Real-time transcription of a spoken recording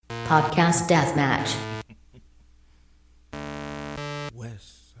Podcast Deathmatch.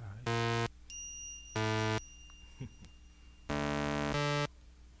 West Side.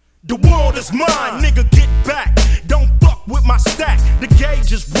 The world is mine, nigga, get back. Don't fuck with my stack, the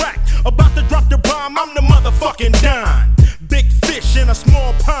gauge is whack. About to drop the bomb, I'm the motherfucking Don. Big fish in a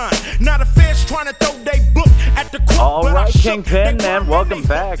small pond. Not a fish trying to throw they book at the crook. All right, Kingpin, man, welcome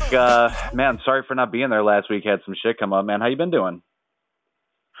back. Man, sorry for not being there last week. Had some shit come up, man. How you been doing?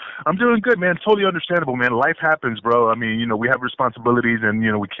 I'm doing good, man. Totally understandable, man. Life happens, bro. I mean, we have responsibilities and,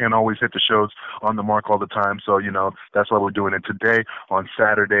 we can't always hit the shows on the mark all the time. So, that's why we're doing it today on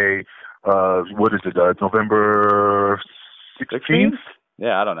Saturday. What is it? November 16th?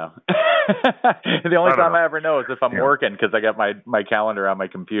 Yeah, I don't know. The only time I ever know is if I'm working because I got my calendar on my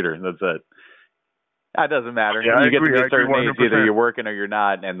computer. That's it. That doesn't matter. Yeah, you get to be a certain age, 100%. either you're working or you're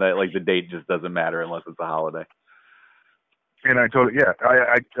not, and the date just doesn't matter unless it's a holiday. And I totally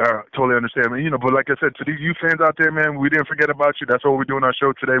understand. But like I said, to you fans out there, man, we didn't forget about you. That's why we're doing our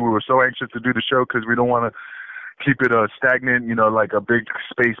show today. We were so anxious to do the show because we don't want to keep it stagnant, like a big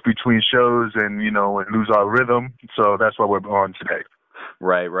space between shows and lose our rhythm. So that's why we're on today.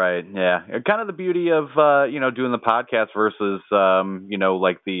 Right. Yeah. Kind of the beauty of, doing the podcast versus,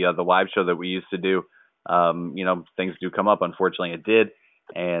 like the live show that we used to do. Things do come up. Unfortunately, it did.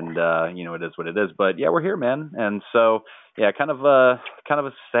 And, it is what it is. But, yeah, we're here, man. And so, yeah, kind of a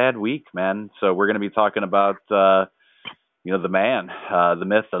sad week, man. So we're going to be talking about, the man, the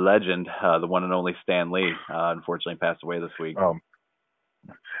myth, the legend, the one and only Stan Lee, unfortunately passed away this week. Yeah,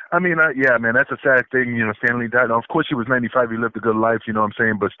 man, that's a sad thing. Stan Lee died. Of course, he was 95. He lived a good life, you know what I'm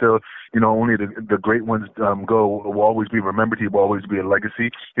saying? But still, only the great ones will always be remembered. He will always be a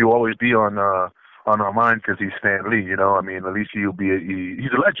legacy. He will always be on our minds because he's Stan Lee, at least he's a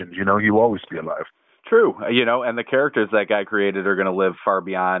legend, he will always be alive. True. And the characters that guy created are going to live far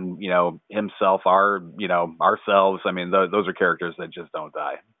beyond, himself, ourselves. I mean, those are characters that just don't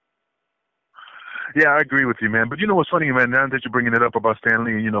die. Yeah, I agree with you, man. But what's funny, man, now that you're bringing it up about Stan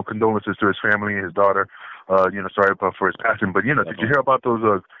Lee, condolences to his family and his daughter, sorry for his passing. But, did you hear about those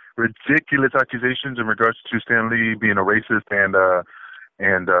ridiculous accusations in regards to Stan Lee being a racist and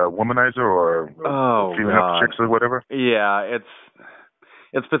womanizer or feeling up chicks or whatever? Yeah,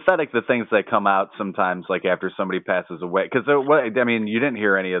 it's pathetic the things that come out sometimes, like after somebody passes away. Because, you didn't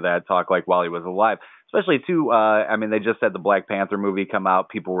hear any of that talk like while he was alive. Especially, too, they just had the Black Panther movie come out.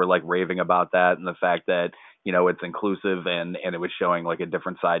 People were, raving about that and the fact that, it's inclusive and it was showing, a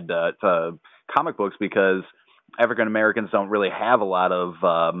different side to comic books because African Americans don't really have a lot of,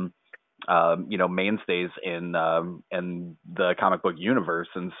 mainstays in the comic book universe.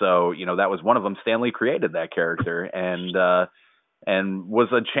 And so, that was one of them. Stan Lee created that character and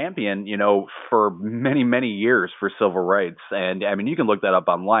was a champion, for many, many years for civil rights. And, you can look that up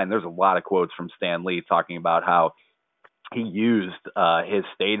online. There's a lot of quotes from Stan Lee talking about how he used his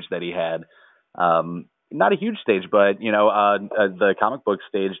stage that he had. Not a huge stage, but, the comic book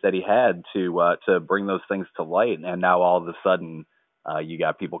stage that he had to bring those things to light. And now all of a sudden, you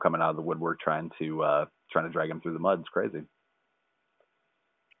got people coming out of the woodwork trying to drag him through the mud. It's crazy.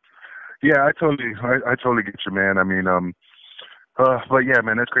 Yeah, I totally get you, man. But yeah,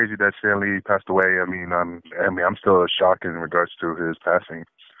 man, that's crazy that Stan Lee passed away. I'm still shocked in regards to his passing,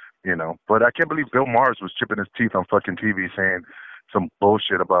 But I can't believe Bill Maher was chipping his teeth on fucking TV saying some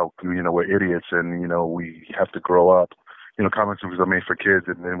bullshit about, we're idiots and, we have to grow up. Comics books are made for kids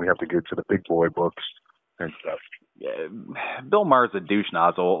and then we have to get to the big boy books and stuff. Yeah, Bill Maher's a douche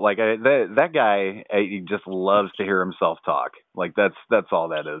nozzle. That guy, he just loves to hear himself talk. That's all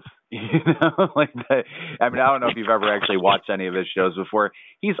that is. That. I don't know if you've ever actually watched any of his shows before.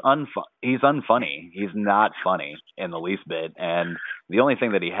 He's unfunny. He's not funny in the least bit. And the only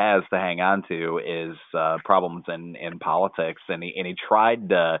thing that he has to hang on to is problems in politics. And he tried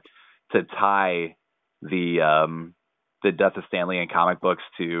to tie the death of Stan Lee in comic books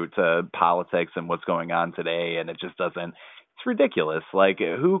to politics and what's going on today, and it just doesn't. It's ridiculous.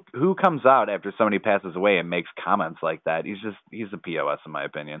 Who comes out after somebody passes away and makes comments like that? He's a POS in my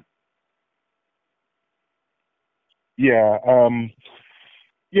opinion. Yeah,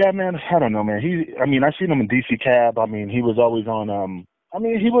 yeah, man. I don't know, man. I seen him in DC Cab. He was always on.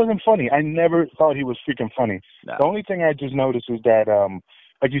 He wasn't funny. I never thought he was freaking funny. No. The only thing I just noticed is that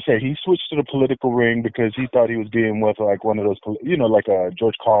like you said, he switched to the political ring because he thought he was being with one of those, like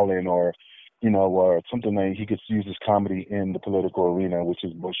George Carlin or something that he could use his comedy in the political arena, which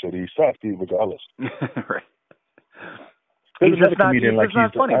is bullshit. He sucked, regardless. Right. He's just not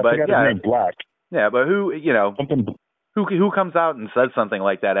funny, I but forgot yeah. his name, Black. Yeah, but something. Who comes out and says something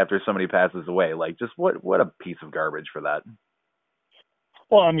like that after somebody passes away? Just what a piece of garbage for that.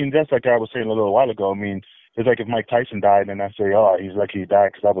 Well, I mean, that's like I was saying a little while ago. I mean, it's like if Mike Tyson died and I say, oh, he's lucky he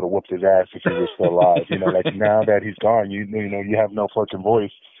died because I would have whooped his ass if he was still alive. You know, like now that he's gone, you know, you have no fucking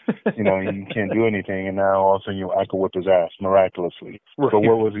voice. You know, you can't do anything, and now all of a sudden I could whip his ass miraculously. Right. But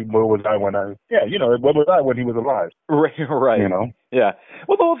where was I when I? Yeah, you know, where was I when he was alive? Right. You know. Yeah.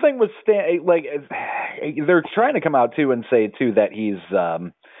 Well, the whole thing was like they're trying to come out too and say too that he's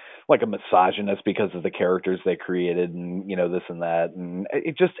like a misogynist because of the characters they created, and you know this and that, and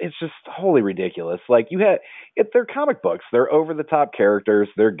it's just wholly ridiculous. Like they're comic books, they're over the top characters,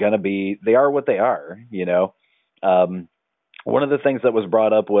 they are what they are, you know. One of the things that was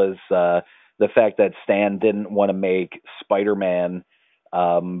brought up was the fact that Stan didn't want to make Spider-Man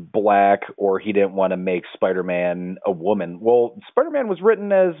black, or he didn't want to make Spider-Man a woman. Well, Spider-Man was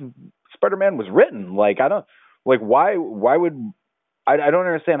written as Spider-Man was written. Like why would I don't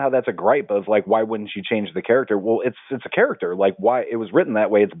understand how that's a gripe of like why wouldn't you change the character? Well, it's a character. Like why it was written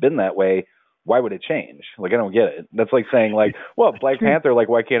that way, it's been that way. Why would it change? Like I don't get it. That's like saying like, well, Black Panther, like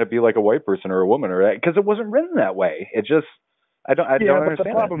why can't it be like a white person or a woman or that? Because it wasn't written that way. It just I don't understand. But the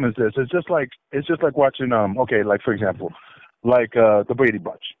problem is this. It's just like watching okay, like for example, like the Brady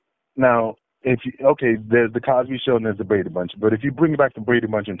Bunch. Now, there's the Cosby Show and there's the Brady Bunch. But if you bring back the Brady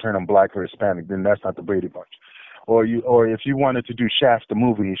Bunch and turn them black or Hispanic, then that's not the Brady Bunch. Or if you wanted to do Shaft the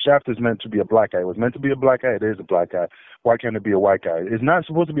movie, Shaft is meant to be a black guy. It was meant to be a black guy. It is a black guy. Why can't it be a white guy? It's not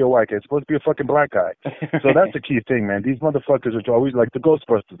supposed to be a white guy. It's supposed to be a fucking black guy. So that's the key thing, man. These motherfuckers are always like the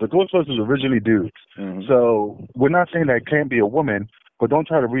Ghostbusters. The Ghostbusters are originally dudes. Mm-hmm. So we're not saying that it can't be a woman, but don't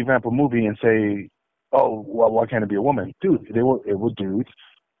try to revamp a movie and say, oh, well, why can't it be a woman? Dude, it were dudes.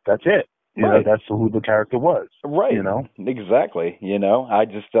 That's it. You know, that's who the character was. Right. You know? Exactly. You know,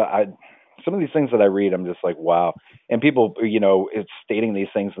 some of these things that I read, I'm just like, wow. And people, you know, it's stating these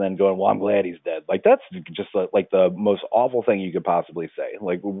things and then going, well, I'm glad he's dead. Like, that's just like the most awful thing you could possibly say.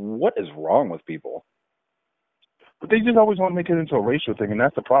 Like, what is wrong with people? But they just always want to make it into a racial thing, and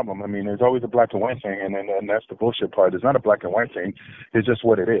that's the problem. I mean, there's always a black and white thing, and that's the bullshit part. It's not a black and white thing. It's just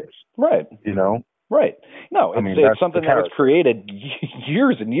what it is. Right. You know? Right. No, it's something that was created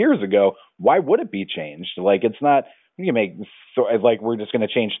years and years ago. Why would it be changed? Like, it's not... You make like we're just going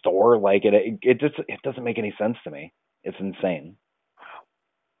to change Thor. Like it doesn't make any sense to me. It's insane.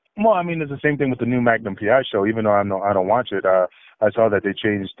 Well, I mean, it's the same thing with the new Magnum PI show. Even though I don't watch it, I saw that they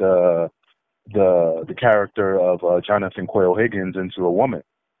changed the character of Jonathan Quayle Higgins into a woman.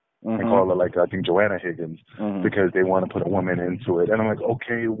 Mm-hmm. And call her like I think Joanna Higgins because they want to put a woman into it. And I'm like,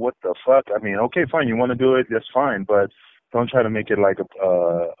 okay, what the fuck? I mean, okay, fine, you want to do it, that's fine, but don't try to make it like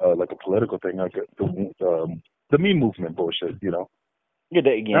a political thing, like the Me Movement bullshit, you know. Yeah.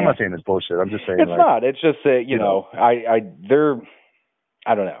 I'm not saying it's bullshit. I'm just saying it's not. It's just that you know, they're.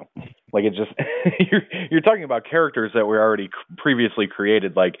 I don't know. Like it just you're talking about characters that were already previously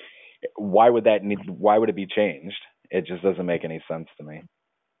created. Like, why would it be changed? It just doesn't make any sense to me.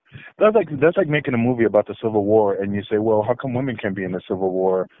 That's like making a movie about the Civil War, and you say, well, how come women can be in the Civil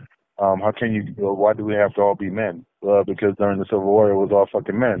War? Why do we have to all be men? Because during the Civil War, it was all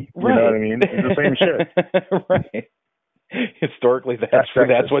fucking men. You know what I mean? It's the same shit. Right. Historically,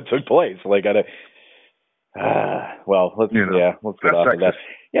 that's what took place. Like, let's get off of that.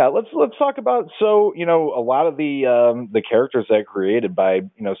 Yeah, let's talk about. So, you know, a lot of the characters that created by,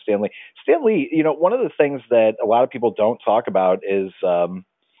 you know, Stan Lee. Stan Lee, you know, one of the things that a lot of people don't talk about is,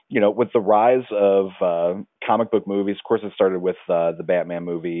 you know, with the rise of comic book movies, of course, it started with the Batman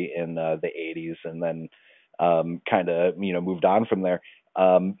movie in the 80s and then kind of, you know, moved on from there.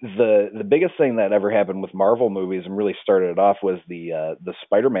 The biggest thing that ever happened with Marvel movies and really started it off was the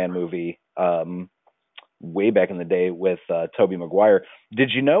Spider-Man movie way back in the day with Tobey Maguire.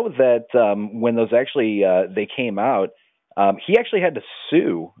 Did you know that when those actually they came out, he actually had to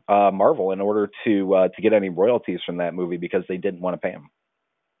sue Marvel in order to get any royalties from that movie because they didn't want to pay him?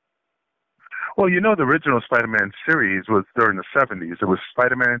 Well, you know, the original Spider-Man series was during the 70s. It was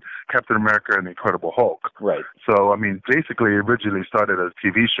Spider-Man, Captain America, and the Incredible Hulk. Right. So, I mean, basically, it originally started as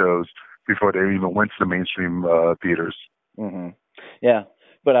TV shows before they even went to the mainstream theaters. Mm-hmm. Yeah.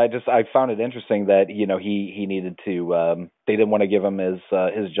 But I found it interesting that, you know, he needed to, they didn't want to give him his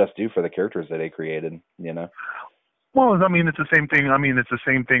just due for the characters that he created, you know? Well, I mean, it's the same thing. I mean, it's the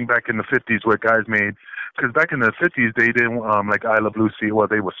same thing back in the 50s where guys made, because back in the 50s, they didn't, like I Love Lucy, well,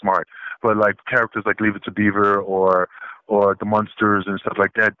 they were smart, but like characters like Leave It to Beaver or the Munsters and stuff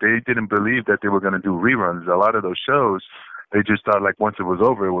like that, they didn't believe that they were going to do reruns. A lot of those shows, they just thought like once it was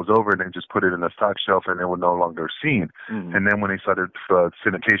over, and they just put it in the stock shelf and they were no longer seen. Mm-hmm. And then when they started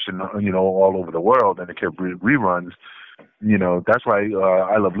syndication, you know, all over the world and they kept reruns, you know, that's why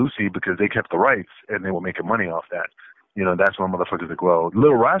I Love Lucy, because they kept the rights and they were making money off that. You know, that's when motherfuckers like, well,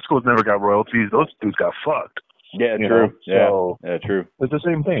 Little Rascals never got royalties. Those dudes got fucked. Yeah, you true. know? So yeah, true. it's the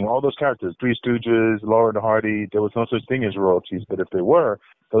same thing. All those characters, Three Stooges, Laura and Hardy, there was no such thing as royalties. But if they were,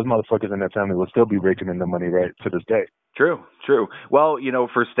 those motherfuckers and their family will still be raking in the money right to this day. True. Well, you know,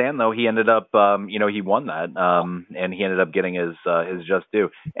 for Stan though, he ended up, you know, he won that, and he ended up getting his just due,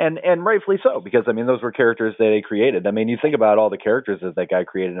 and rightfully so, because I mean, those were characters that he created. I mean, you think about all the characters that guy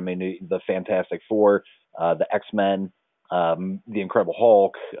created. I mean, the Fantastic Four, the X-Men, the Incredible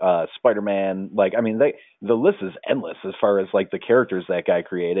Hulk, Spider-Man. Like, I mean, the list is endless as far as like the characters that guy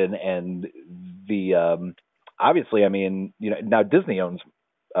created, and the obviously, I mean, you know, now Disney owns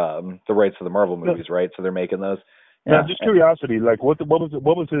the rights to the Marvel movies, right? So they're making those. Yeah, just curiosity. Like, what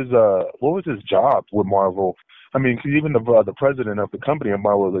was his job with Marvel? I mean, 'cause even the president of the company of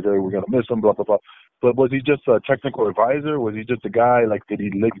Marvel was like, "Hey, we're gonna miss him," blah blah blah. But was he just a technical advisor? Was he just a guy? Like, did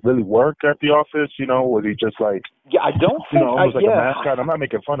he really work at the office? You know, was he just like? Yeah, I don't think. Almost like a mascot. I'm not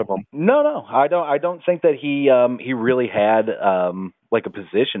making fun of him. No, I don't think that he really had like a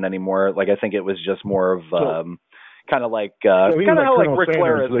position anymore. Like, I think it was just more of kind of like how like Ric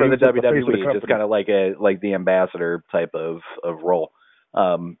Flair is for the WWE, just kind of like the ambassador type of role.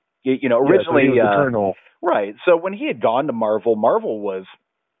 You know, originally, right. So when he had gone to Marvel was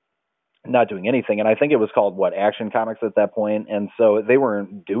not doing anything, and I think it was called Action Comics at that point, and so they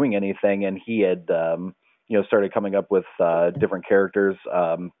weren't doing anything, and he had you know, started coming up with different characters.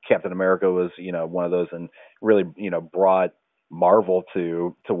 Captain America was, you know, one of those, and really, you know, brought Marvel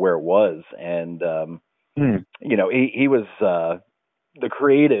to where it was, and you know, he was the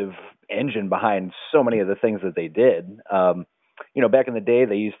creative engine behind so many of the things that they did. You know, back in the day,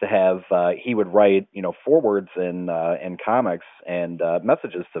 they used to have he would write, you know, forwards in comics and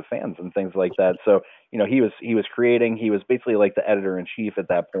messages to fans and things like that. So, you know, he was creating. He was basically like the editor in chief at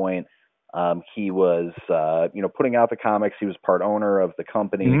that point. He was you know, putting out the comics. He was part owner of the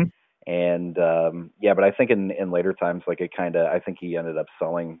company. And yeah, but I think in later times, like, I think he ended up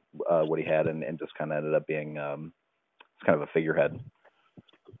selling what he had and just kind of ended up being kind of a figurehead.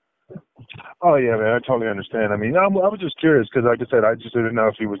 Oh yeah, man, I totally understand. I mean, I was just curious because, like I said, I just didn't know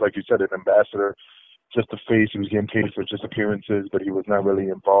if he was, like you said, an ambassador, just a face. He was getting paid for just appearances, but he was not really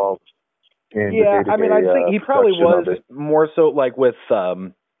involved in the day-to-day. I mean, I think he probably was more so like with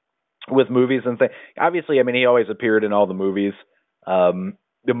movies and things. Obviously, I mean, he always appeared in all the movies.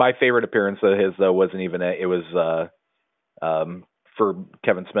 My favorite appearance of his, though, wasn't even it. It was for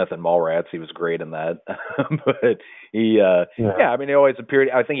Kevin Smith and Mallrats. He was great in that. But he, I mean, he always appeared.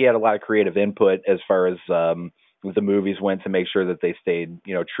 I think he had a lot of creative input as far as the movies went to make sure that they stayed,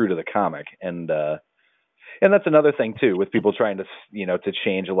 you know, true to the comic. And that's another thing, too, with people trying to, you know, to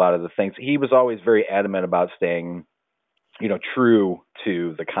change a lot of the things. He was always very adamant about staying, you know, true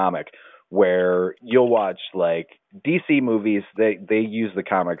to the comic, where you'll watch like DC movies, they use the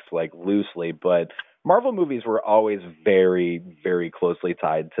comics like loosely, but Marvel movies were always very, very closely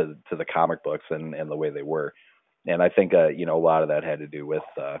tied to the comic books and the way they were. And I think, you know, a lot of that had to do with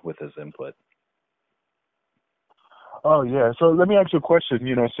his input. Oh yeah. So let me ask you a question.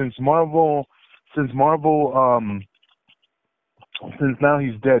 You know, since now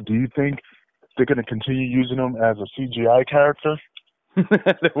he's dead, do you think they're going to continue using him as a CGI character?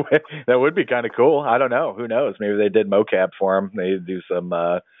 That would be kind of cool. I don't know. Who knows? Maybe they did mocap for him. They do some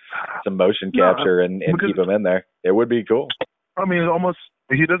motion capture and keep him in there. It would be cool. I mean, almost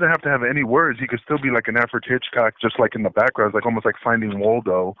he doesn't have to have any words. He could still be like an Alfred Hitchcock, just like in the background, like almost like Finding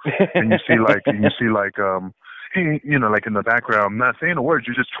Waldo. And you see like you know, like in the background, not saying a word.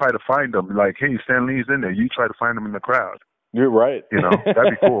 You just try to find him. Like, hey, Stan Lee's in there. You try to find him in the crowd. You're right. You know,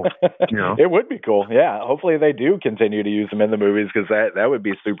 that'd be cool. You know, it would be cool. Yeah. Hopefully they do continue to use him in the movies, because that would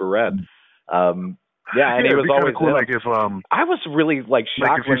be super rad. Yeah, and he was always cool. Like if I was really like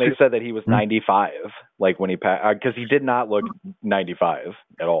shocked when they said that he was 95, like when he passed, because he did not look 95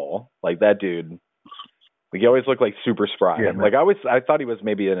 at all. Like that dude, like he always looked like super spry. Yeah, like I thought he was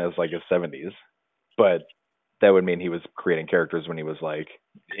maybe in his 70s, but that would mean he was creating characters when he was like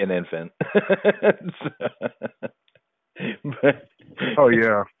an infant. Oh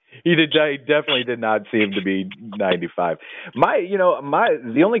yeah. He definitely did not seem to be 95.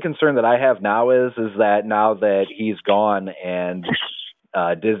 The only concern that I have now is that now that he's gone and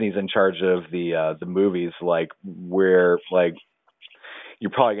Disney's in charge of the movies, like where like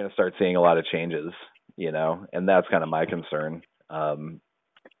you're probably going to start seeing a lot of changes, you know, and that's kind of my concern. I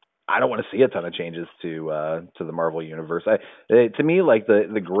don't want to see a ton of changes to the Marvel universe. To me, like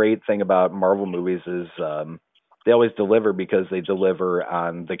the great thing about Marvel movies is they always deliver because they deliver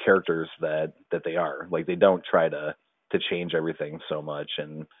on the characters that they are. Like they don't try to change everything so much.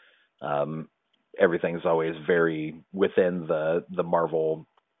 And everything's always very within the Marvel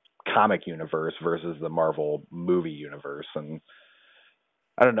comic universe versus the Marvel movie universe. And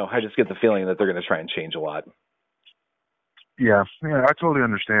I don't know. I just get the feeling that they're going to try and change a lot. Yeah, I totally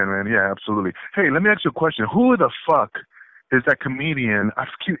understand, man. Yeah, absolutely. Hey, let me ask you a question. Who the fuck is that comedian?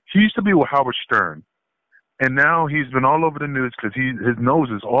 He used to be with Howard Stern, and now he's been all over the news because his nose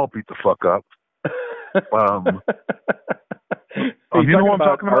is all beat the fuck up. You know what I'm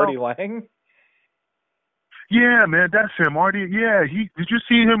talking about? Artie Lange? Yeah, man, that's him, Artie. Yeah, did you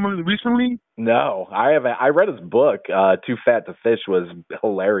see him recently? No, I haven't. I read his book, Too Fat to Fish, was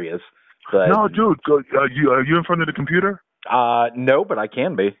hilarious. But no, dude, are you in front of the computer? No, but I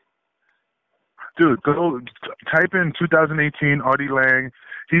can be. Dude, go type in 2018 Artie Lange.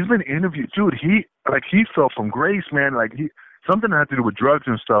 He's been interviewed. Dude, he fell from grace, man. Like something had to do with drugs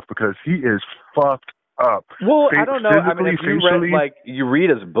and stuff because he is fucked up. Well, I don't know. I mean, if you read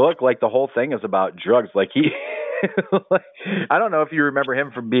his book, like the whole thing is about drugs. Like I don't know if you remember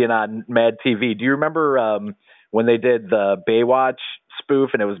him from being on Mad TV. Do you remember when they did the Baywatch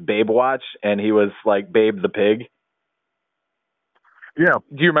spoof and it was Babe Watch and he was like Babe the Pig? Yeah.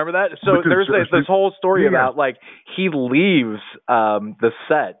 Do you remember that? So there's this whole story about like he leaves the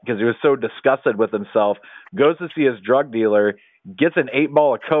set because he was so disgusted with himself, goes to see his drug dealer, gets an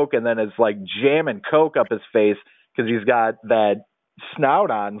 8-ball of Coke, and then is like jamming Coke up his face because he's got that snout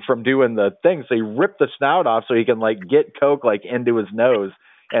on from doing the thing. So he ripped the snout off so he can like get Coke like into his nose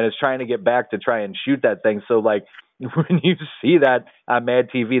and is trying to get back to try and shoot that thing. So like when you see that on Mad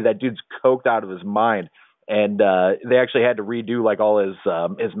TV, that dude's coked out of his mind. And they actually had to redo like all his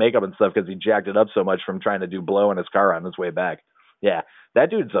makeup and stuff because he jacked it up so much from trying to do blow in his car on his way back. Yeah, that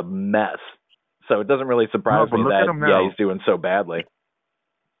dude's a mess. So it doesn't really surprise me that he's doing so badly.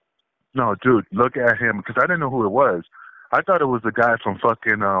 No, dude, look at him because I didn't know who it was. I thought it was the guy from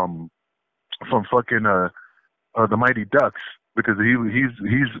the Mighty Ducks because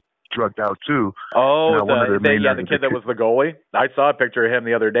he's drugged out too. Oh, the kid that was the goalie. I saw a picture of him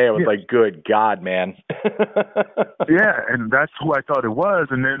the other day. I was like, good God, man. Yeah, and that's who I thought it was.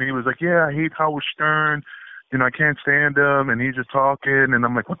 And then he was like, yeah, I hate Howard Stern. You know, I can't stand him. And he's just talking. And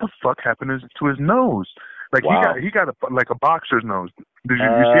I'm like, what the fuck happened to his nose? Like wow. he got a boxer's nose. Did you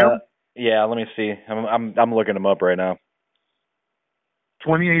see him? Yeah, let me see. I'm looking him up right now.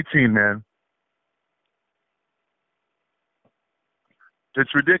 2018, man.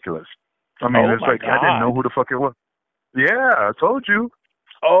 It's ridiculous. I mean, it's like, God. I didn't know who the fuck it was. Yeah, I told you.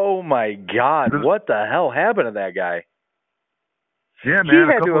 Oh, my God. What the hell happened to that guy? Yeah, man. He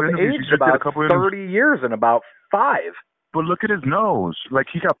had to have aged about 30 years in about 5. But look at his nose. Like,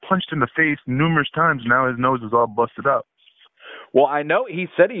 he got punched in the face numerous times. Now his nose is all busted up. Well, I know he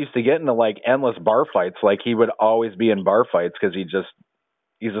said he used to get into, like, endless bar fights. Like, he would always be in bar fights because he's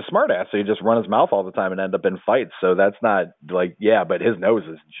a smart ass, so he just run his mouth all the time and end up in fights. So that's not like, yeah, but his nose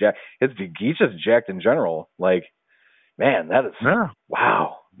is jacked. He's just jacked in general. Like, man, that is,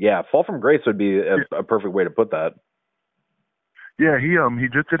 wow. Yeah, fall from grace would be a perfect way to put that. Yeah, he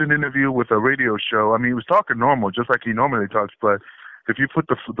just did an interview with a radio show. I mean, he was talking normal, just like he normally talks, but if you put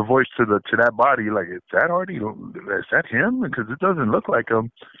the voice to that body, like, is that Artie? Is that him? Because it doesn't look like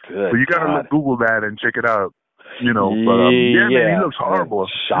him. Good but you got to Google that and check it out. You know, but man, he looks horrible.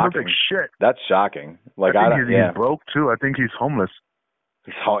 Shocking. He looks like shit. That's shocking. Like I think he's broke too. I think he's homeless.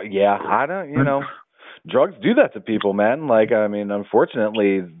 Yeah, I don't. You know, drugs do that to people, man. Like, I mean,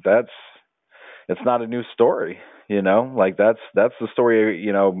 unfortunately, it's not a new story. You know, like that's the story.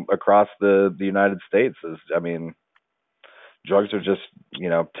 You know, across the United States is. I mean, drugs are just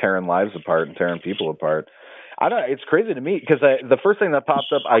tearing lives apart and tearing people apart. I don't. It's crazy to me because the first thing that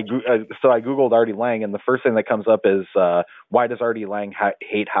pops up, I Googled Artie Lange, and the first thing that comes up is why does Artie Lange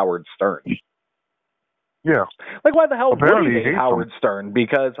hate Howard Stern? Yeah. Like, why the hell would he hate Howard Stern?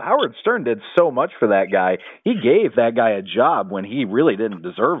 Because Howard Stern did so much for that guy. He gave that guy a job when he really didn't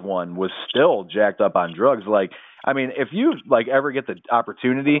deserve one. Was still jacked up on drugs. Like, I mean, if you like ever get the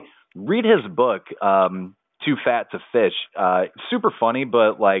opportunity, read his book, Too Fat to Fish. Super funny,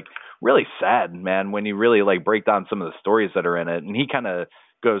 but like really sad, man, when you really like break down some of the stories that are in it. And he kind of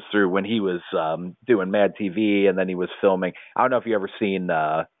goes through when he was doing Mad TV and then he was filming. I don't know if you ever seen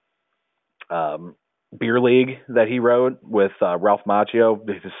Beer League that he wrote with Ralph Macchio.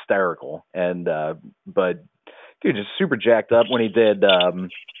 It's hysterical. And but dude, just super jacked up when he did.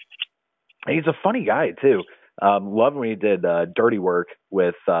 He's a funny guy too. Loved when he did Dirty Work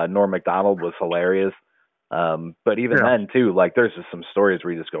with Norm Macdonald. Was hilarious. But even then too, like there's just some stories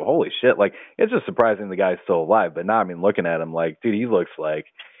where you just go, holy shit. Like it's just surprising the guy's still alive. But now, I mean, looking at him, like, dude, he looks like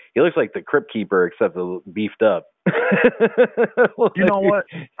the Crypt Keeper, except beefed up. You know what?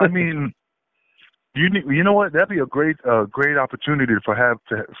 I mean, You know what? That'd be a great opportunity for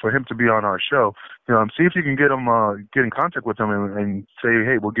him to be on our show. See if you can get in contact with him and say,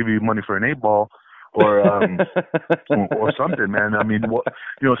 hey, we'll give you money for an 8-ball or or something, man. I mean,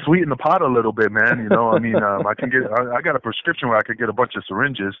 sweeten the pot a little bit, man. I got a prescription where I could get a bunch of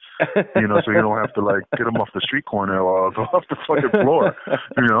syringes, so you don't have to like get them off the street corner or off the fucking floor.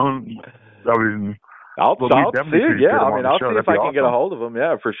 I mean. I'll see. Yeah, I'll see if I can get a hold of him.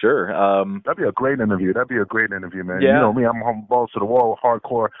 Yeah, for sure. That'd be a great interview. Man. Yeah. You know me, I'm balls to the wall,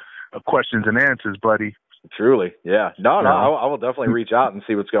 hardcore questions and answers, buddy. Truly, yeah. No, I will definitely reach out and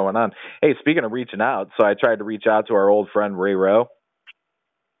see what's going on. Hey, speaking of reaching out, so I tried to reach out to our old friend Ray Rowe.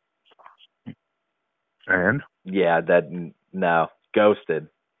 And? Yeah, no, ghosted.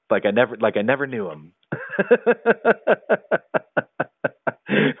 Like I never knew him.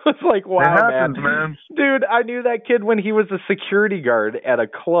 It's like, wow, it happens, man. Dude, I knew that kid when he was a security guard at a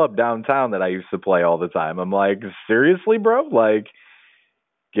club downtown that I used to play all the time. I'm like, seriously, bro? Like,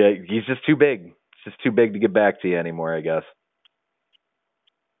 yeah, he's just too big. It's just too big to get back to you anymore, I guess.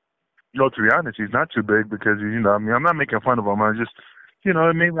 To be honest, he's not too big because, I'm not making fun of him. I just,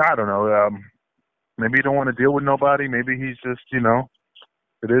 maybe, I don't know. Maybe he don't want to deal with nobody. Maybe he's just,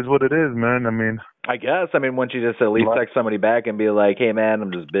 it is what it is, man. I mean, I guess. Wouldn't you just at least text somebody back and be like, hey, man,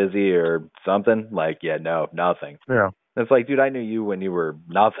 I'm just busy or something? Like, yeah, no, nothing. Yeah. It's like, dude, I knew you when you were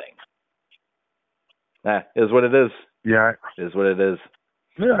nothing. Is what it is. Yeah. Is what it is.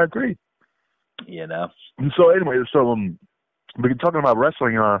 Yeah, I agree. So anyway, we've been talking about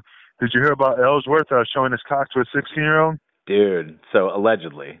wrestling. Did you hear about Ellsworth showing his cock to a 16-year-old? Dude, so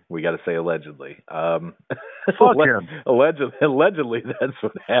allegedly, we got to say allegedly. Fuck him. Allegedly, that's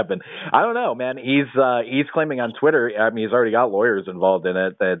what happened. I don't know, man. He's claiming on Twitter. He's already got lawyers involved in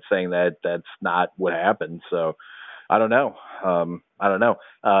it that's saying that that's not what happened. So I don't know.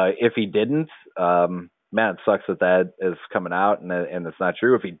 If he didn't, man, it sucks that is coming out and it's not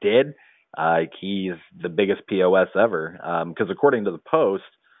true. If he did, he's the biggest POS ever. Because according to the Post,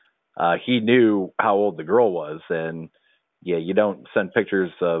 he knew how old the girl was, and yeah, you don't send pictures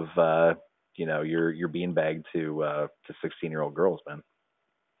of your beanbag to 16-year-old girls, man.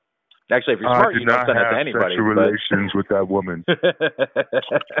 Actually, if you're smart, you don't send it to anybody. Sexual relations with that woman.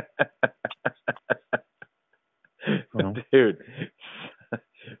 Dude,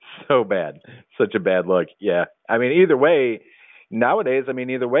 so bad, such a bad look. Yeah, either way. Nowadays,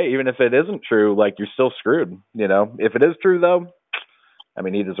 even if it isn't true, like you're still screwed. If it is true, though,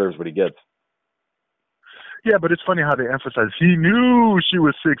 he deserves what he gets. Yeah, but it's funny how they emphasize he knew she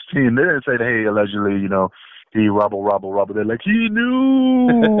was 16. They didn't say, hey, allegedly, he robble. They're like, he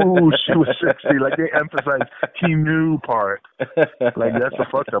knew she was 16. Like, they emphasize he knew part. Like, that's the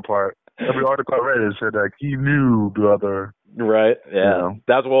fucked up part. Every article I read said, like, he knew, brother. Right, yeah.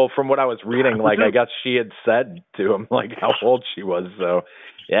 That's, from what I was reading, like, I guess she had said to him, like, how old she was. So,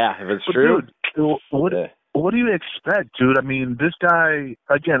 yeah, if it's true. Dude, what do you expect, dude? This guy,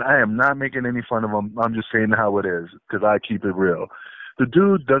 again, I am not making any fun of him. I'm just saying how it is because I keep it real. The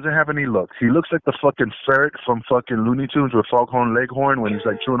dude doesn't have any looks. He looks like the fucking ferret from fucking Looney Tunes with Foghorn Leghorn when he's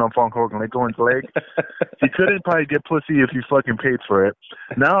like chewing on Foghorn Leghorn's leg. He couldn't probably get pussy if he fucking paid for it.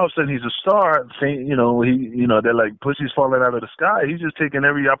 Now all of a sudden he's a star. They're like pussy's falling out of the sky. He's just taking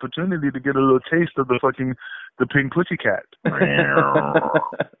every opportunity to get a little taste of the pink pussycat.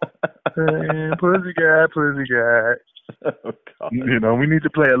 Pussycat. Oh, God. We need to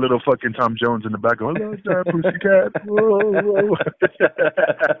play a little fucking Tom Jones in the background. Hello, that pussycat. Whoa.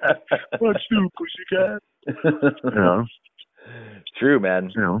 What's new, pussycat? True,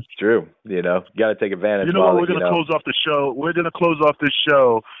 man. It's true. You got to take advantage. You know what? We're going to close off the show. We're going to close off this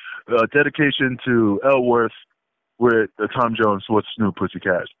show. Dedication to Ellsworth with Tom Jones. What's new,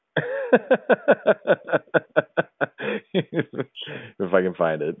 pussycat? If I can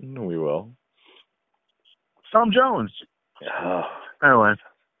find it, we will. Tom Jones. Oh. Anyway.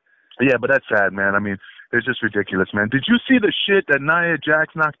 Yeah, but that's sad, man. It's just ridiculous, man. Did you see the shit that Nia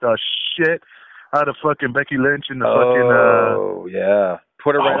Jax knocked the shit out of fucking Becky Lynch in the fucking... Oh, yeah.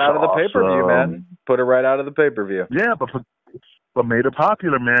 Put her right out of the pay-per-view, man. Put her right out of the pay-per-view. Yeah, but made her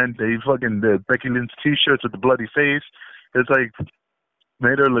popular, man. They the Becky Lynch T-shirts with the bloody face. It's like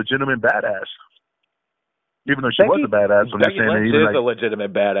made her a legitimate badass. Even though she was a badass. Becky Lynch is a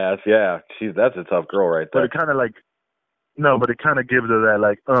legitimate badass, yeah. That's a tough girl right there. But it kind of gives her that,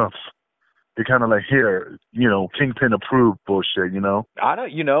 like, It kind of like, here, Kingpin approved bullshit, I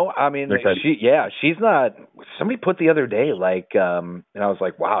don't, she's not, somebody put the other day, like, and I was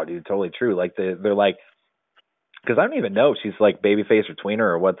like, wow, dude, totally true. Like, they're like, because I don't even know if she's like babyface or tweener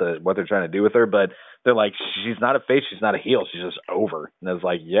or what they're trying to do with her, but they're like, she's not a face, she's not a heel, she's just over. And I was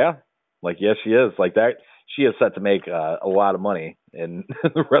like, yeah, Like, yes, she is. Like that, she is set to make a lot of money in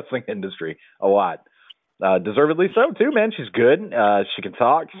the wrestling industry. A lot. Deservedly so too, man. She's good. She can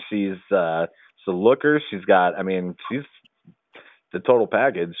talk. She's a looker. She's got. I mean, she's the total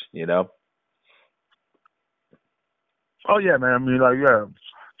package. You know. Oh yeah, man. I mean, like, yeah,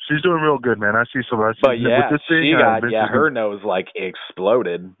 she's doing real good, man. I see some. But yeah, with this thing, she got her nose like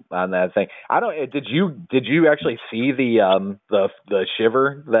exploded on that thing. I don't. Did you actually see the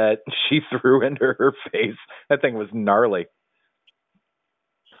shiver that she threw into her face? That thing was gnarly.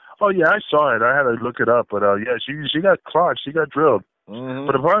 Oh yeah, I saw it. I had to look it up, but yeah, she got clocked. She got drilled. Mm-hmm.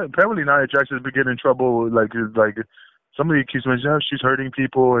 But apparently Nia Jackson's been getting in trouble. Like somebody keeps mentioning, she's hurting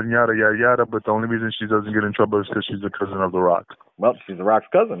people and yada yada yada. But the only reason she doesn't get in trouble is because she's a cousin of The Rock. Well, she's The Rock's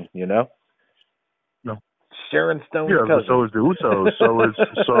cousin, you know. No. Sharon Stone's cousin. But so is the Usos. So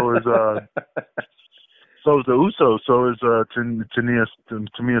is the Usos. So is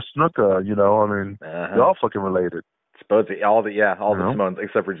Tamia Snuka. You know, I mean, they're all fucking related. Supposedly all the Samoans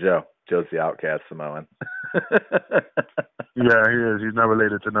except for Joe. Joe's the outcast Samoan. Yeah, he is. He's not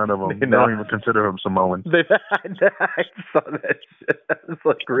related to none of them. They don't even consider him Samoan. I saw that shit. It's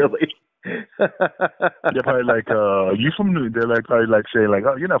like, really? They're probably like, you from New? They're like probably like saying like,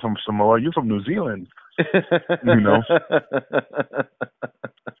 oh, you're not from Samoa. You're from New Zealand. You know.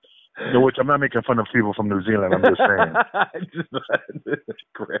 Which I'm not making fun of people from New Zealand. I'm just saying.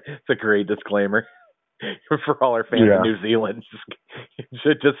 It's a great disclaimer for all our fans in New Zealand.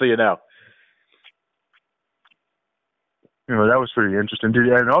 Just so you know. You know, that was pretty interesting.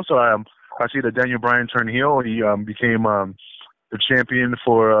 And also, I see that Daniel Bryan turned heel. He became the champion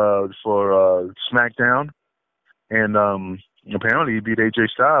for SmackDown, and apparently he beat AJ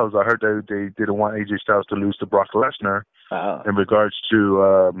Styles. I heard that they didn't want AJ Styles to lose to Brock Lesnar. In regards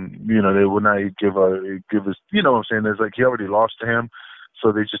to they would not give us, you know what I'm saying? There's like he already lost to him,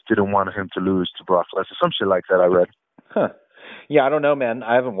 so they just didn't want him to lose to Brock Lesnar. Some shit like that I read. Huh. Yeah, I don't know, man.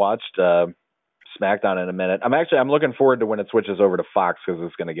 I haven't watched SmackDown in a minute. I'm looking forward to when it switches over to Fox because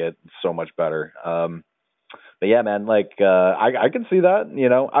it's going to get so much better. But yeah, man, like I can see that. You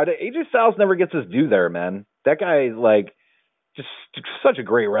know, AJ Styles never gets his due there, man. That guy like just such a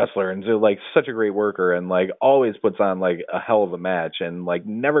great wrestler and like such a great worker and like always puts on like a hell of a match and like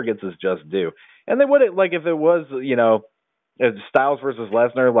never gets his just due. And they would like if it was Styles versus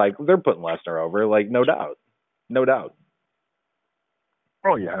Lesnar, like they're putting Lesnar over, like no doubt.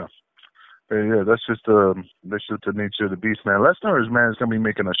 Oh yeah. Yeah, that's just the nature of the beast, man. Lesnar is gonna be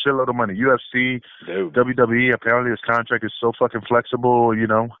making a shitload of money. UFC, dude. WWE, apparently his contract is so fucking flexible, you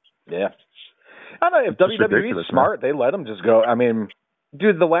know. Yeah. I don't know if WWE is smart, they let him just go. I mean,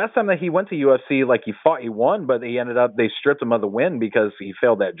 dude, the last time that he went to UFC, like he won, but they stripped him of the win because he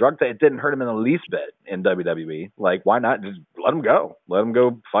failed that drug test. It didn't hurt him in the least bit in WWE. Like, why not just let him go? Let him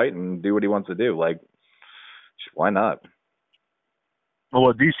go fight and do what he wants to do. Like, why not?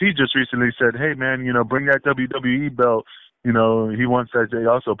 Well, DC just recently said, hey, man, you know, bring that WWE belt. You know, he wants that. They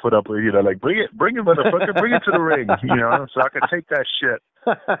also put up, you know, like, bring it, motherfucker, bring it to the ring, you know, so I can take that shit.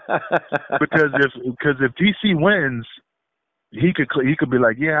 Because if DC wins, he could be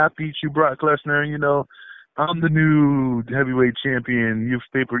like, yeah, I beat you, Brock Lesnar, you know, I'm the new heavyweight champion, you've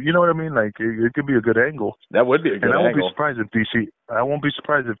paper, you know what I mean? Like, it could be a good angle. That would be a good angle. And I won't be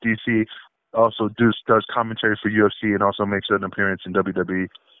surprised if DC also does commentary for UFC and also makes an appearance in WWE.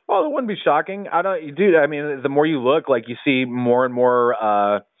 Well, it wouldn't be shocking. I mean, the more you look, like you see more and more,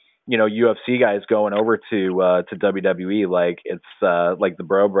 UFC guys going over to WWE. Like it's like the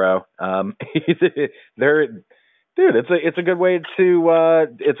bro. They're, dude. It's a good way to.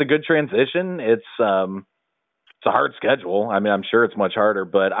 It's a good transition. It's a hard schedule. I mean, I'm sure it's much harder,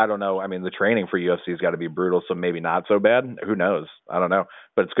 but I don't know. I mean, the training for UFC's got to be brutal, so maybe not so bad. Who knows? I don't know.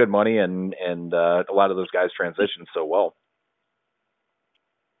 But it's good money, and a lot of those guys transition so well.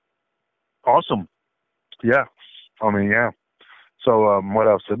 Awesome. Yeah. I mean, yeah. So what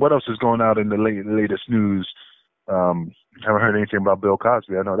else? What else is going out in the latest news? Haven't heard anything about Bill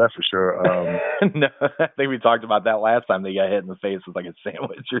Cosby. I know that for sure. No, I think we talked about that last time. They got hit in the face with like a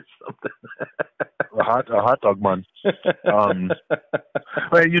sandwich or something. a hot dog bun.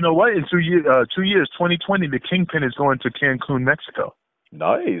 But you know what? In 2 years, 2020, the Kingpin is going to Cancun, Mexico.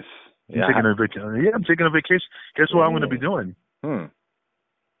 Nice. Yeah. I'm taking a vacation. Guess what I'm going to be doing?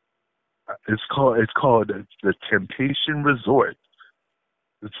 It's called the Temptation Resort.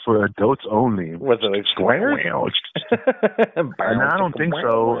 It's for adults only. Was it like swingers? I don't think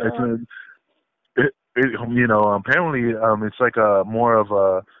so. Apparently, it's like more of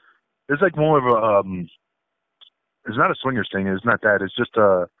a. It's not a swingers thing. It's not that. It's just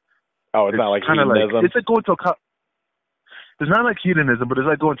a. Oh, it's not like kind of like it's like going to a. it's not like hedonism, but it's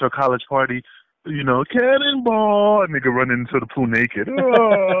like going to a college party. You know, cannonball, and nigga run into the pool naked.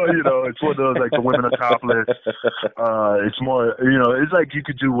 Oh, you know, it's one of those, like, the women are topless. It's more, you know, it's like you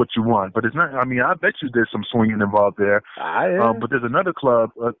could do what you want, but it's not, I mean, I bet you there's some swinging involved there. But there's another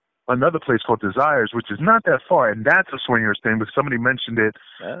club, another place called Desires, which is not that far, and that's a swingers thing, but somebody mentioned it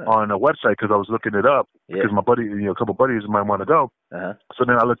on a website because I was looking it up, because my buddy, you know, a couple buddies might want to go. So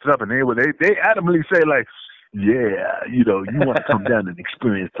then I looked it up, and they adamantly say, like, yeah, you know, you want to come down and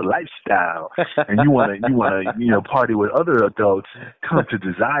experience the lifestyle, and you want to, you know, party with other adults. Come to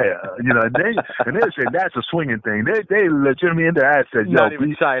Desire, you know. And they're saying that's a swinging thing. They legitimately in their ass said, yo, not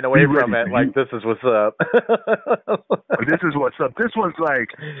even shying away from it. Like, this is what's up. This is what's up. This one's like,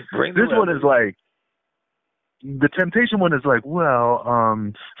 this one is like, the temptation one is like, well,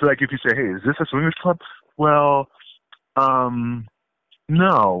 so like if you say, hey, is this a swingers club? Well,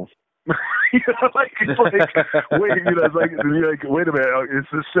 no. You know, like, it's like, wait, you know, it's like, you're like, wait a minute, it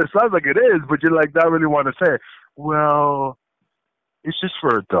sounds like it is, but you're like, not really want to say, well, it's just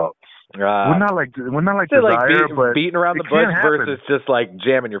for adults. We're not like Desire, like but beating around the bush versus just like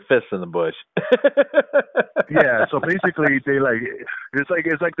jamming your fists in the bush. Yeah, so basically they like it's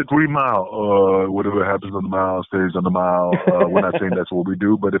like the Green Mile. Whatever happens on the mile stays on the mile. We're not saying that's what we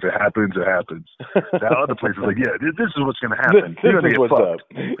do, but if it happens, it happens. That other place is like, yeah, this is what's gonna happen. You're gonna get fucked.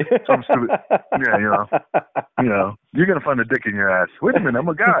 Some stupid, yeah, you know, you're gonna find a dick in your ass. Wait a minute, I'm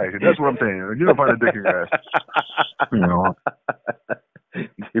a guy. That's what I'm saying. You're gonna find a dick in your ass. You know.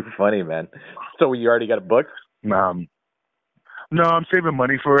 You're funny, man. So you already got a book? No, I'm saving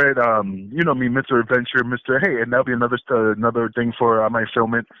money for it. You know me, Mr. Adventure, Hey, and that'll be another thing for I might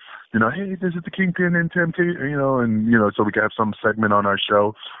film it. You know, hey, this is the Kingpin and Temptation, you know, and you know, so we can have some segment on our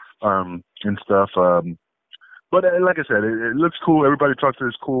show, and stuff. But like I said, it looks cool. Everybody talks to it.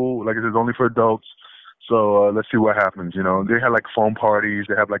 It's cool. Like I said, it's only for adults. So let's see what happens. You know, they have like foam parties.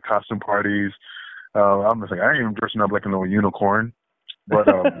 They have like costume parties. I'm just like, I ain't even dressing up like a little unicorn. But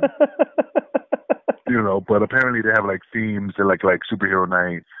you know, but apparently they have like themes. They're like superhero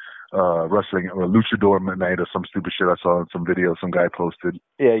night, wrestling, or luchador night, or some stupid shit I saw in some video some guy posted.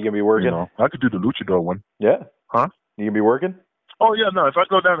 Yeah, you gonna be working? You know, I could do the luchador one. Yeah. Huh? You gonna be working? Oh yeah, no. If I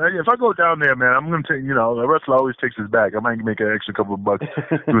go down there, man, I'm gonna take. You know, the wrestler always takes his bag. I might make an extra couple of bucks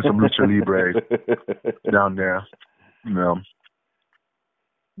doing some lucha libre down there. You know.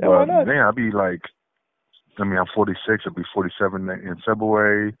 Yeah, why not? Man, I'll be like. I mean, I'm 46. I'll be 47 in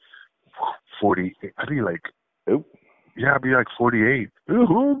February. 48. I'll be like, oop. Yeah, I'll be like 48. I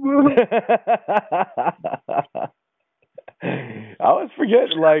always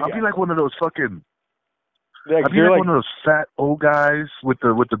forget, like, I'll be like one of those fucking. Yeah, I'll be like one of those fat old guys with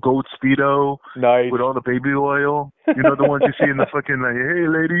the gold Speedo, nice, with all the baby oil. You know, the ones you see in the fucking, like, hey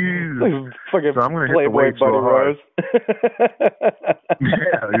ladies. Like fucking so I'm gonna hit the weights real hard.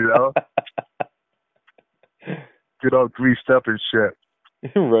 Yeah, you know. Get all greased up and shit.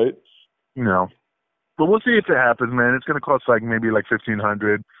 Right. You know. But we'll see if it happens, man. It's going to cost like maybe like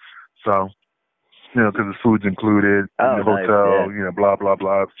 $1,500. So, you know, because the food's included in the hotel, yeah. You know, blah, blah,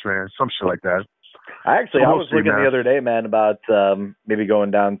 blah, some shit like that. I was looking the other day, man, about maybe going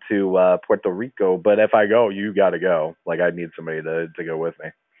down to Puerto Rico. But if I go, you got to go. Like, I need somebody to go with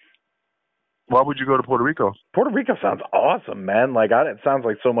me. Why would you go to Puerto Rico? Puerto Rico sounds awesome, man. Like, it sounds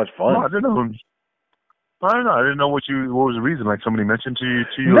like so much fun. No, I don't know. I didn't know what was the reason. Like somebody mentioned to you, or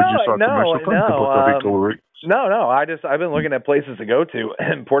you saw commercial to Puerto Rico. No. I've been looking at places to go to,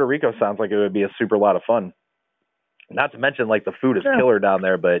 and Puerto Rico sounds like it would be a super lot of fun. Not to mention, like, the food is killer down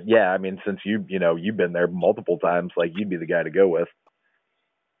there. But yeah, I mean, since you've been there multiple times, like, you'd be the guy to go with.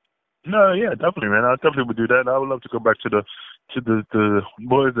 No, yeah, definitely, man. I definitely would do that. I would love to go back to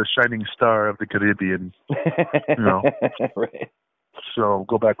the shining star of the Caribbean. You know, right. So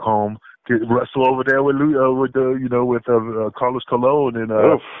go back home. Wrestle over there with Carlos Colon and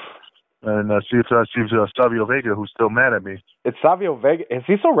see if Savio Vega, who's still mad at me. It's Savio Vega. Is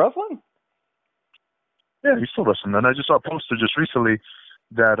he still wrestling? Yeah, he's still wrestling. And I just saw a poster just recently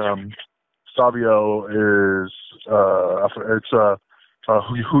that Savio is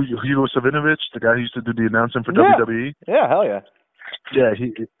Hugo Savinovich, the guy who used to do the announcing for WWE. Yeah, hell yeah. Yeah,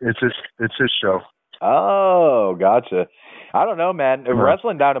 it's his show. Oh, gotcha. I don't know, man. Yeah.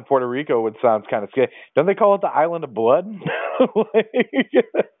 Wrestling down in Puerto Rico would sound kind of scary. Don't they call it the Island of Blood?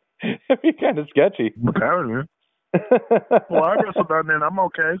 It'd be kind of sketchy. Apparently. Well, I wrestled down there, and I'm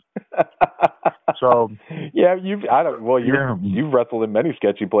okay. So yeah, you've wrestled in many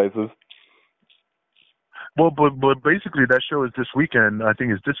sketchy places. Well, but basically that show is this weekend. I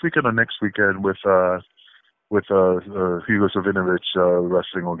think it's this weekend or next weekend with Hugo Savinovich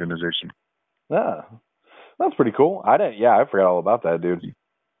wrestling organization. Yeah. That's pretty cool. I forgot all about that, dude.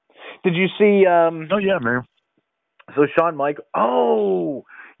 Did you see? Oh yeah, man. So Shawn Michaels. Oh,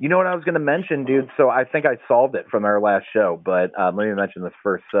 you know what I was going to mention, dude? So I think I solved it from our last show, but let me mention this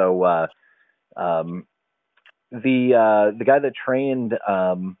first. So the guy that trained,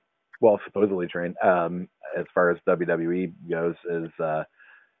 supposedly trained, as far as WWE goes, is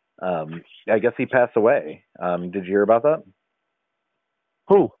I guess he passed away. Did you hear about that?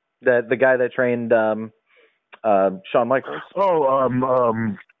 Who? The guy that trained Shawn Michaels.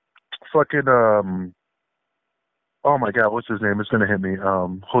 Oh my God, what's his name? It's gonna hit me.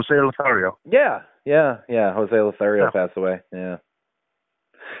 Jose Lothario. Yeah. Jose Lothario passed away. Yeah.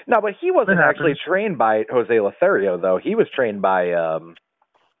 No, but he wasn't actually trained by Jose Lothario, though. He was trained by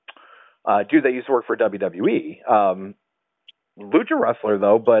dude that used to work for WWE. Lucha wrestler,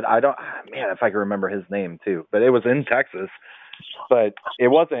 though, but I don't... Man, if I can remember his name, too. But it was in Texas. But it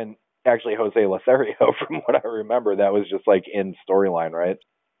wasn't actually Jose Lothario, from what I remember. That was just, like, in storyline, right?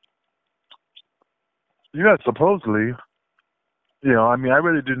 Yeah, supposedly. You know, I mean, I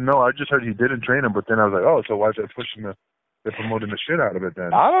really didn't know. I just heard he didn't train him, but then I was like, oh, so why is that pushing the... They're promoting the shit out of it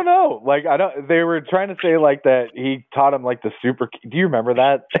then. I don't know. Like, they were trying to say, like, that he taught him, like, the super... Do you remember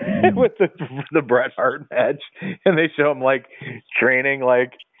that? With the Bret Hart match? And they show him, like, training,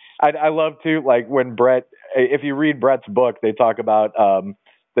 like... I love, too, like, when Bret... If you read Bret's book, they talk about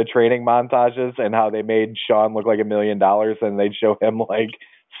the training montages and how they made Shawn look like $1 million, and they'd show him, like,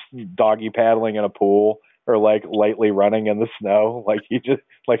 doggy paddling in a pool or, like, lightly running in the snow. Like, he just...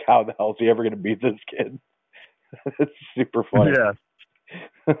 Like, how the hell is he ever going to beat this kid? It's super funny. Yeah.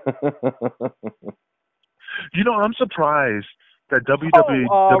 You know, I'm surprised that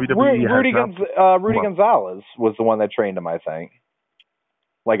WWE Rudy Gonzalez was the one that trained him, I think.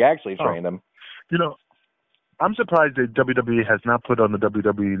 Like, actually trained him. You know, I'm surprised that WWE has not put on the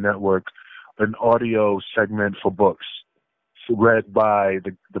WWE Network an audio segment for books read by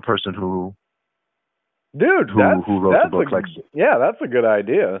the person who wrote the book. That's a good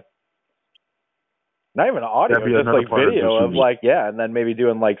idea. Not even audio, just like video of like, and then maybe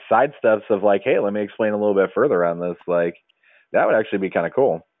doing like side steps of like, hey, let me explain a little bit further on this. Like, that would actually be kind of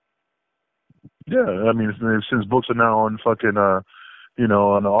cool. Yeah, I mean, since books are now on fucking,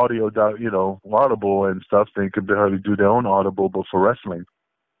 on audio, Audible and stuff, they could hardly do their own Audible, but for wrestling.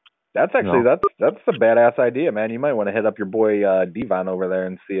 That's actually that's a badass idea, man. You might want to hit up your boy Devon over there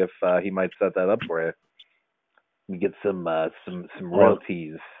and see if he might set that up for you. You get some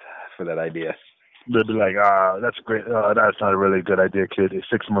royalties for that idea. They'll be like, that's great. That's not a really good idea, kid.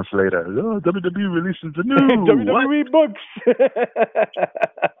 6 months later, WWE releases the new WWE books.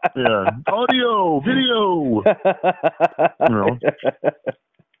 Yeah, audio, video.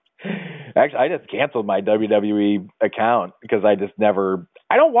 Actually, I just canceled my WWE account because I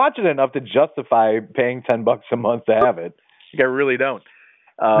don't watch it enough to justify paying $10 a month to have it. Like, I really don't.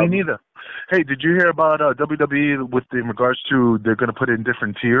 Me neither. Hey, did you hear about WWE in regards to they're going to put in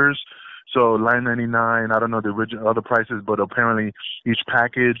different tiers? So $9.99, I don't know the original other prices, but apparently each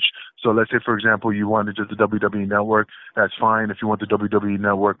package. So let's say, for example, you wanted just the WWE Network. That's fine. If you want the WWE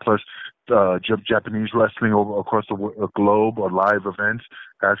Network plus Japanese wrestling across the globe or live events,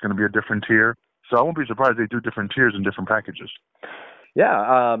 that's going to be a different tier. So I won't be surprised they do different tiers and different packages.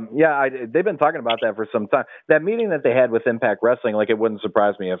 Yeah, they've been talking about that for some time. That meeting that they had with Impact Wrestling, like, it wouldn't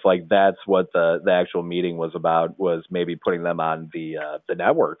surprise me if, like, that's what the actual meeting was about, was maybe putting them on the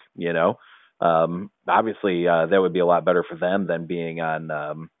network, you know? Obviously, that would be a lot better for them than being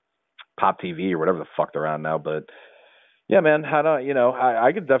on Pop TV or whatever the fuck they're on now. But, yeah, man,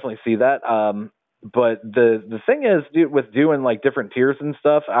 I could definitely see that. But the thing is, dude, with doing, like, different tiers and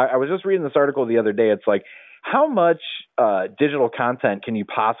stuff, I was just reading this article the other day. It's like, how much digital content can you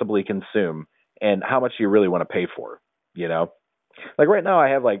possibly consume, and how much do you really want to pay for? You know, like right now I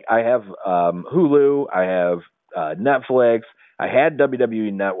have Hulu, I have Netflix, I had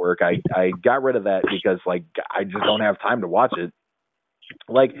WWE Network. I got rid of that because like I just don't have time to watch it.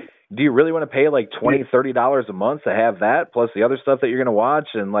 Like, do you really want to pay like $20-$30 a month to have that plus the other stuff that you're going to watch?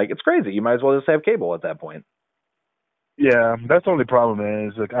 And like, it's crazy. You might as well just have cable at that point. Yeah, that's the only problem, man.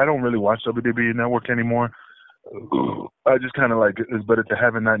 Is like I don't really watch WWE Network anymore. I just kind of like it's better to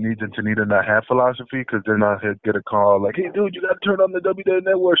have and not need than to need and not have philosophy, because then I'll get a call like, hey, dude, you got to turn on the WWE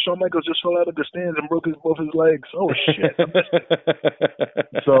Network. Shawn Michaels just fell out of the stands and broke both his legs. Oh, shit.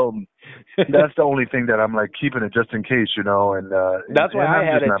 So that's the only thing that I'm like keeping it just in case, you know. And that's why I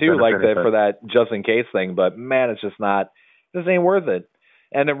had it too, like for that just in case thing. But man, it's just this ain't worth it.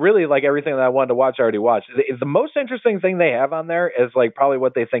 And it really, like, everything that I wanted to watch, I already watched. The most interesting thing they have on there is, like, probably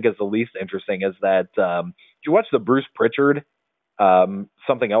what they think is the least interesting is that, did you watch the Bruce Pritchard,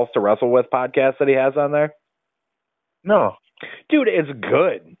 Something Else to Wrestle With podcast that he has on there? No. Dude, it's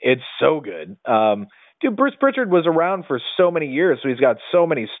good. It's so good. Dude, Bruce Pritchard was around for so many years, so he's got so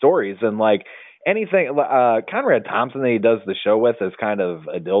many stories, and like anything, Conrad Thompson that he does the show with is kind of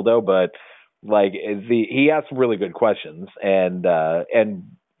a dildo, but like he asks really good questions, and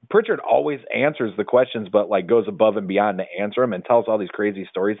Pritchard always answers the questions, but like goes above and beyond to answer them and tells all these crazy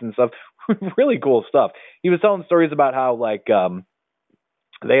stories and stuff. Really cool stuff. He was telling stories about how like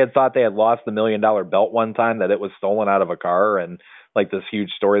they had thought they had lost the $1 million belt one time, that it was stolen out of a car, and like this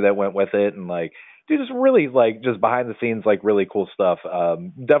huge story that went with it, and like. Dude, just really like just behind the scenes, like really cool stuff.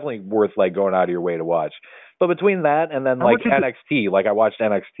 Definitely worth like going out of your way to watch. But between that and then like NXT, like I watched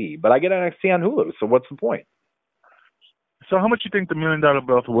NXT, but I get NXT on Hulu. So what's the point? So how much you think the $1 million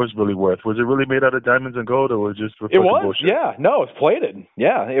belt was really worth? Was it really made out of diamonds and gold, or was it just it was? bullshit? Yeah, no, it's plated.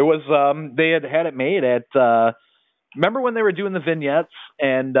 Yeah, it was. They had it made at. Remember when they were doing the vignettes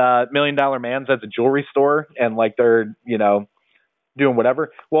and $1 Million Man's at the jewelry store, and like they're doing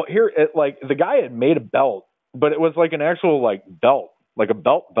whatever. Well, here, like the guy had made a belt, but it was like an actual like belt, like a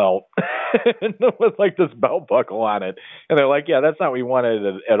belt, and it was like this belt buckle on it. And they're like, yeah, that's not what we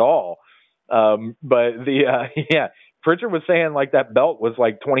wanted at all. But Pritchard was saying like that belt was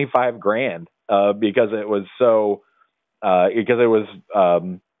like $25,000 because it was so because it was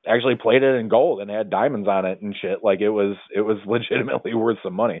actually plated in gold and had diamonds on it and shit. Like it was legitimately worth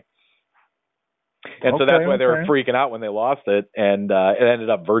some money. And so that's why they were freaking out when they lost it, and it ended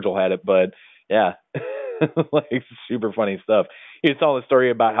up Virgil had it. But yeah, like super funny stuff. He was telling a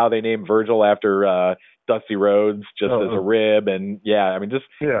story about how they named Virgil after Dusty Rhodes just as a rib, and I mean, just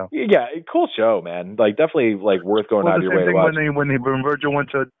cool show, man. Like definitely like worth going out of your way to watch. When Virgil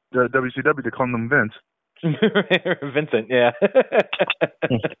went to WCW, they called him Vince. Vincent, yeah.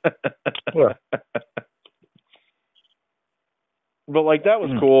 But like that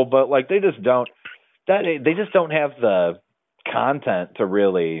was cool, but like they just don't have the content to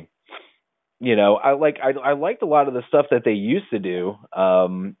really, I liked a lot of the stuff that they used to do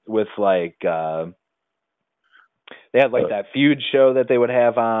with like they had like that feud show that they would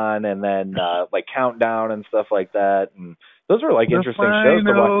have on, and then like Countdown and stuff like that, and those were like interesting shows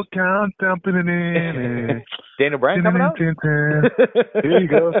to watch. Countdown. Daniel Bryan coming out. Here you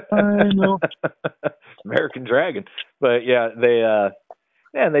go. Final. American Dragon, but yeah,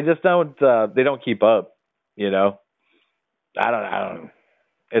 they just don't they don't keep up. I don't.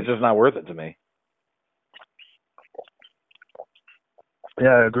 It's just not worth it to me.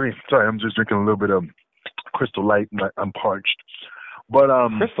 Yeah, I agree. Sorry, I'm just drinking a little bit of Crystal Light. I'm parched. But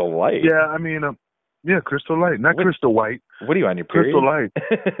Crystal Light. Yeah, I mean, Crystal Light, not Crystal White. What are you on your period? Crystal Light.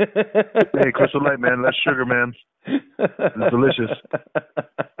 Hey, Crystal Light, man. Less sugar, man. It's delicious.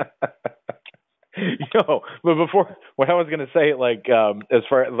 Yo, but before, what I was gonna say, like, as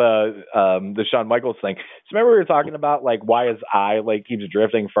far as the Shawn Michaels thing, so remember we were talking about like why his eye like keeps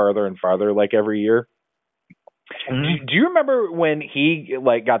drifting farther and farther like every year. Mm-hmm. Do you remember when he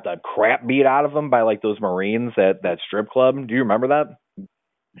like got the crap beat out of him by like those Marines at that strip club? Do you remember that?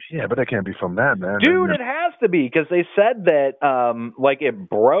 Yeah, but that can't be from that, man. Dude, it has to be, because they said that like it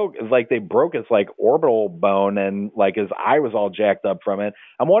broke, like they broke his like orbital bone, and like his eye was all jacked up from it.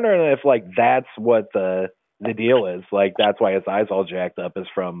 I'm wondering if like that's what the deal is. Like that's why his eye's all jacked up, is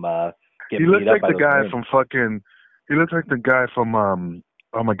from getting beat up by those Marines. He looks like the guy from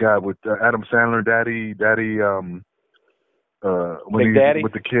oh my God, with Adam Sandler, Daddy when Big Daddy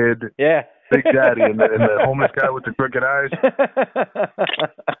with the kid. Yeah. Big Daddy and the homeless guy with the crooked eyes.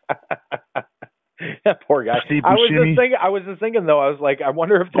 That poor guy. I was just thinking though, I was like, I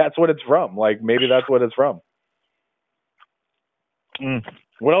wonder if that's what it's from. Like maybe that's what it's from.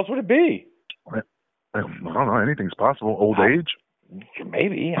 What else would it be? I don't know. Anything's possible. Old age?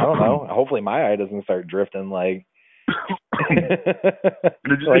 Maybe. I don't know. Hopefully my eye doesn't start drifting like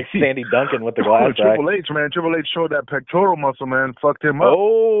like Sandy Duncan with the glass eye. Triple H, man. Triple H showed that pectoral muscle, man. Fucked him up.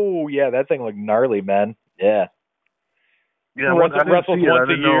 Oh, yeah. That thing looked gnarly, man. Yeah. Yeah, wrestles once a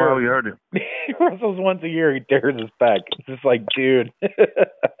year. How he heard it. He wrestles once a year. He tears his pec. It's just like, dude.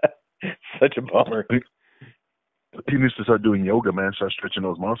 Such a bummer. He needs to start doing yoga, man. Start stretching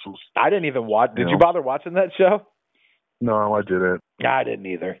those muscles. I didn't even watch. Did you bother watching that show? No, I didn't. I didn't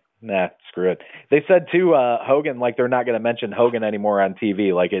either. Nah, screw it. They said too, Hogan, like they're not going to mention Hogan anymore on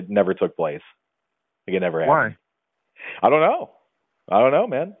TV. Like it never took place. Like it never happened. Why? I don't know,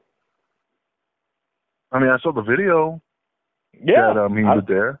 man. I mean, I saw the video. Yeah. That, he was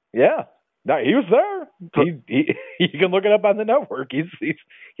there. Yeah. No, he was there. He you can look it up on the network. He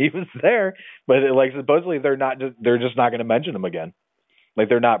was there, but like supposedly they're just not going to mention him again. Like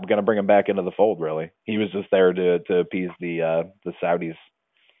they're not going to bring him back into the fold. Really, he was just there to appease the Saudis.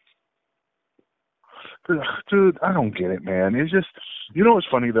 dude, I don't get it, man. It's just, you know what's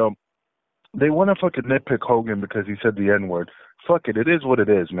funny though? They want to fucking nitpick Hogan because he said the N-word. Fuck it. It is what it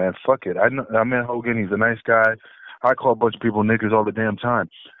is, man. Fuck it. I met Hogan. He's a nice guy. I call a bunch of people niggas all the damn time.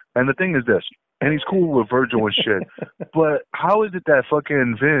 And the thing is this, and he's cool with Virgil and shit, but how is it that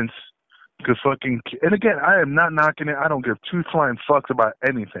fucking Vince could fucking, and again, I am not knocking it. I don't give two flying fucks about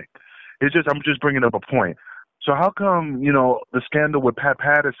anything. It's just, I'm just bringing up a point. So how come, you know, the scandal with Pat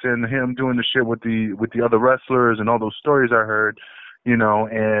Patterson, him doing the shit with the other wrestlers and all those stories I heard, you know,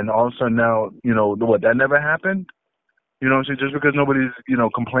 and all of a sudden now, you know, what, that never happened? You know what I'm saying? Just because nobody's, you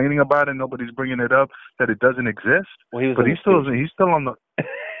know, complaining about it, nobody's bringing it up, that it doesn't exist. Well, but he's still on the,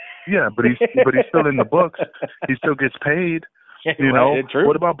 yeah, but he's still in the books. He still gets paid. You know, true.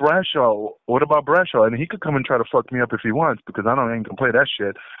 What about Bradshaw? And he could come and try to fuck me up if he wants, because I ain't gonna play that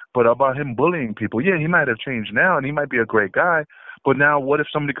shit. But about him bullying people, yeah, he might have changed now, and he might be a great guy. But now, what if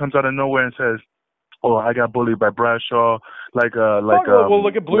somebody comes out of nowhere and says, "Oh, I got bullied by Bradshaw"? Well,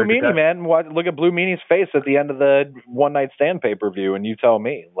 look at Blue Meanie, man. Look at Blue Meanie's face at the end of the One Night Stand pay-per-view, and you tell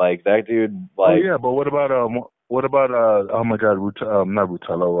me, like, that dude, like. Oh yeah, but what about oh my God, not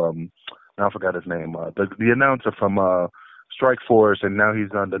Rutello, I forgot his name. The announcer from Strike Force, and now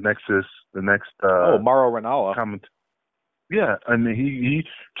he's on the Nexus. Mauro Ranallo. Yeah, and he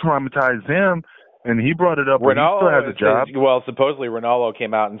traumatized him, and he brought it up. Ranallo, and he still has a job. Well, supposedly Ranallo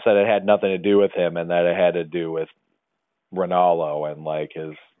came out and said it had nothing to do with him, and that it had to do with Ranallo and like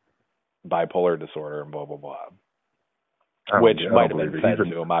his bipolar disorder and blah blah blah, which might have been fed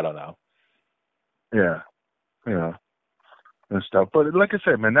to him. I don't know. Yeah, and stuff. But like I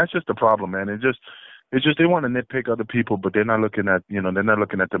said, man, that's just the problem, man. It's just they want to nitpick other people, but they're not looking at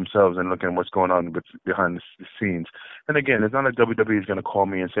themselves and looking at what's going on behind the scenes. And again, it's not like WWE is going to call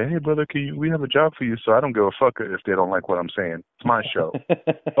me and say, "Hey, brother, we have a job for you?" So I don't give a fuck if they don't like what I'm saying. It's my show.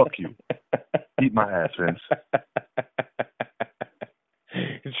 Fuck you. Eat my ass, Vince.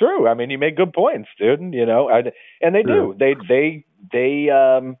 It's true. I mean, you make good points, dude. You know, and they do.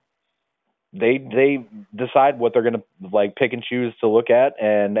 They decide what they're gonna like pick and choose to look at,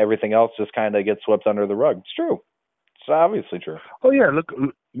 and everything else just kind of gets swept under the rug. It's true. It's obviously true. Oh yeah, look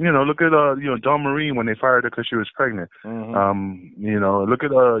at Dawn Marie when they fired her because she was pregnant. Mm-hmm. Look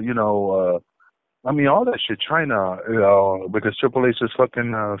at I mean, all that shit. China, because Triple H was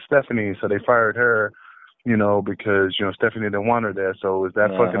fucking Stephanie, so they fired her. Because Stephanie didn't want her there. So is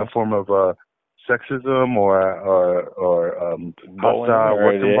that fucking a form of sexism or hostile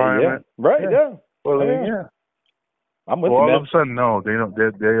work environment? Yeah. Right, yeah. Well, yeah. I'm with you, man. All of a sudden, no, they don't.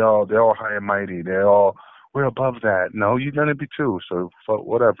 They're all high and mighty. We're above that. No, you're gonna be too. So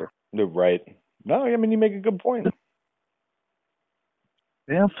whatever. You're right. No, I mean you make a good point.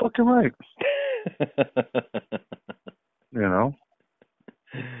 Yeah, I'm fucking right.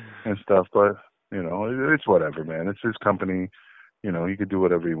 And stuff, but it's whatever, man. It's his company. He could do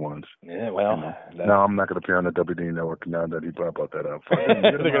whatever he wants. Yeah, well. Now I'm not going to appear on the WWE Network now that he brought that up.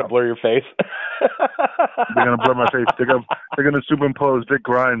 They're going to blur your face. They're going to blur my face. They're going to superimpose Dick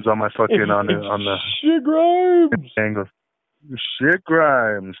Grimes on my fucking on the Shit Grimes angle. Shit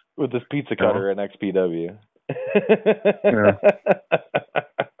Grimes with this pizza cutter in XPW.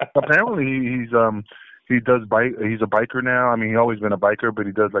 Apparently he does bike. He's a biker now. I mean, he's always been a biker, but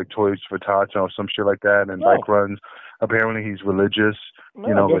he does like Toys for Tots or some shit like that, and bike runs. Apparently, he's religious.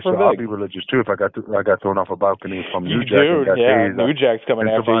 So I'll be religious too if I got thrown off a balcony from New Jack. New Jack's coming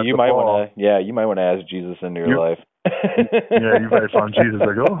after you. You might want to ask Jesus into your life. Yeah, you might find Jesus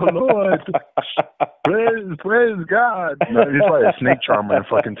like, oh Lord, praise God. No, he's probably a snake charmer in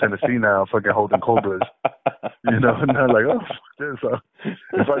fucking Tennessee now, fucking holding cobras. And they're like,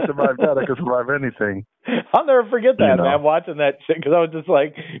 if I survive that, I can survive anything. I'll never forget that, man, watching that shit, because I was just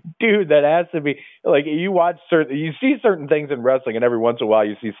like, dude, that has to be, like, you see certain things in wrestling, and every once in a while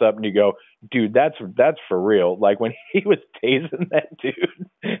you see something, you go, dude, that's for real. Like, when he was tasing that dude,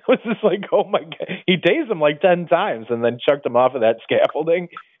 it was just like, oh my God. He tased him like 10 times, and then chucked him off of that scaffolding.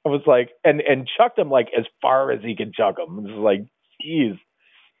 I was like, and chucked him, like, as far as he could chuck him. It was like, geez.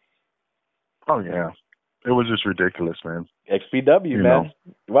 Oh, yeah. It was just ridiculous, man. XPW, man.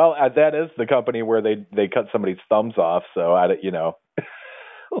 Well, that is the company where they cut somebody's thumbs off. So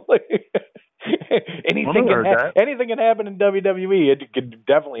like, anything can happen in WWE. It could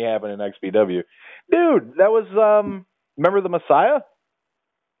definitely happen in XPW. Dude, that was remember the Messiah?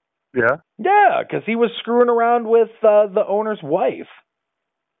 Yeah. Yeah, because he was screwing around with the owner's wife.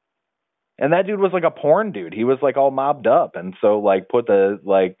 And that dude was like a porn dude. He was like all mobbed up, and so like put the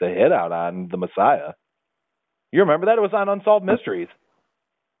hit out on the Messiah. You remember that? It was on Unsolved Mysteries.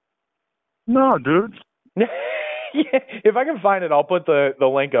 No, dude. Yeah, if I can find it, I'll put the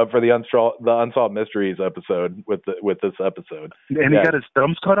link up for the Unsolved Mysteries episode with this episode. And he got his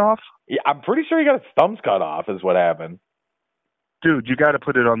thumbs cut off? Yeah, I'm pretty sure he got his thumbs cut off is what happened. Dude, you got to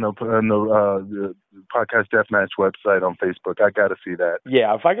put it on the Podcast Deathmatch website on Facebook. I got to see that.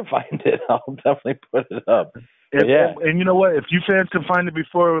 Yeah, if I can find it, I'll definitely put it up. And you know what? If you fans can find it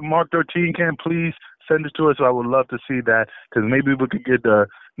before Mark 13 can, please send it to us. I would love to see that, because maybe we could get the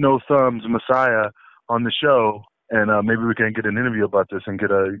No Thumbs Messiah on the show, and maybe we can get an interview about this and get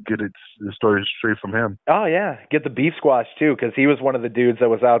the story straight from him. Oh yeah, get the beef squash too, because he was one of the dudes that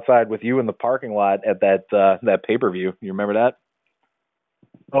was outside with you in the parking lot at that pay-per-view. You remember that?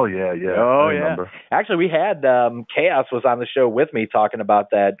 Oh yeah. Oh I remember. Yeah. Actually, we had Chaos was on the show with me talking about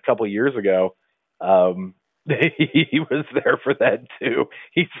that a couple of years ago. He was there for that too.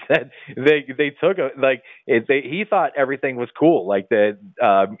 He said they took he thought everything was cool, like that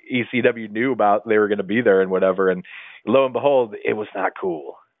ECW knew about they were going to be there and whatever, and lo and behold, it was not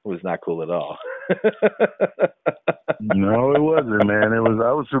cool. It was not cool at all. No, it wasn't, man. I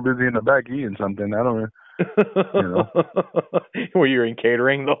was too busy in the back eating something. I don't know. Were you in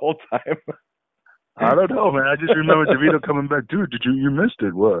catering the whole time? I don't know, man. I just remember DeVito coming back. Dude, you missed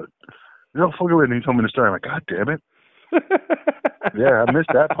it? What? You don't fuck with it. And he told me the story. I'm like, God damn it. Yeah, I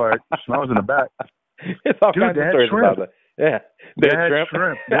missed that part. I was in the back. It's all kinds of stories about that. Yeah. They had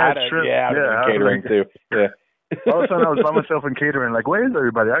shrimp. Yeah, I was catering too. Yeah. All of a sudden, I was by myself in catering. Like, where is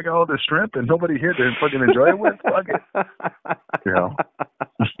everybody? I got all this shrimp and nobody here to fucking enjoy it with. Fuck it. You know.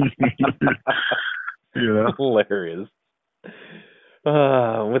 You know. Hilarious.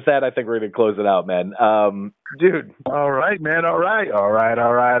 With that, I think we're going to close it out, man. Dude. All right, man. All right. Who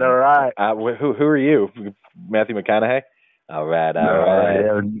are you? Matthew McConaughey? All right.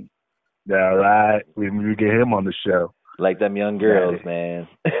 Yeah, all right. We get him on the show. Like them young girls, man.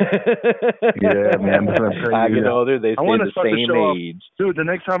 Yeah, man. I get older, they stay the same age. Dude, the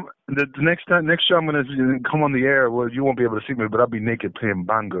next show I'm going to come on the air, well, you won't be able to see me, but I'll be naked playing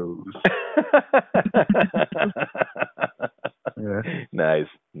bongos. Yeah. Nice.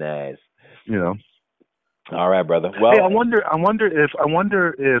 You know. All right, brother. Well, hey, I wonder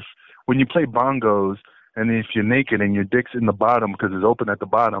if when you play bongos and if you're naked and your dick's in the bottom because it's open at the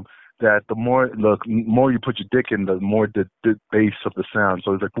bottom, that the more you put your dick in, the more the bass of the sound.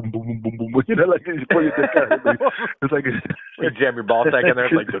 So it's like boom, boom, boom, boom, boom. You know, like you pull your dick out. It's like you jam your ball sack in there.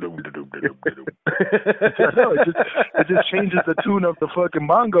 It's like it just changes the tune of the fucking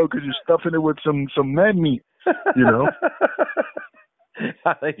bongo because you're stuffing it with some man meat. You know.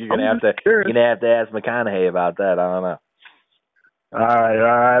 I think you're gonna have to ask McConaughey about that. I don't know. All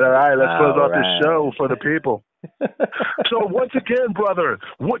right. Let's close off the show for the people. So once again, brother,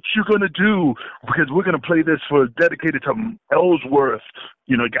 what you gonna do? Because we're gonna play this dedicated to Ellsworth.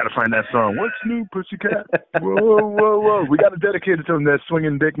 You know, you gotta find that song. What's new, pussycat? Whoa. We gotta dedicate it to him, that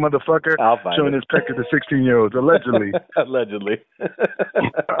swinging dick motherfucker showing his peck at the 16-year-olds, allegedly. Allegedly.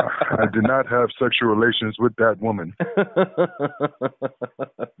 I did not have sexual relations with that woman.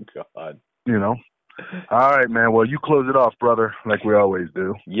 God. You know. All right, man. Well, you close it off, brother, like we always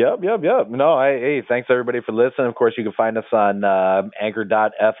do. Yep. No, hey, thanks everybody for listening. Of course, you can find us on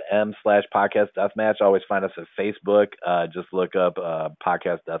anchor.fm/podcast deathmatch. Always find us at Facebook. Just look up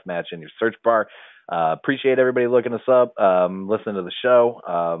podcast deathmatch in your search bar. Appreciate everybody looking us up, listening to the show.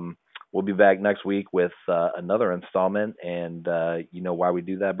 We'll be back next week with another installment. And you know why we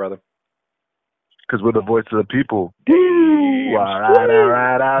do that, brother? Because we're the voice of the people. All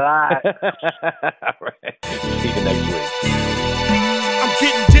right. All right. See you next week. I'm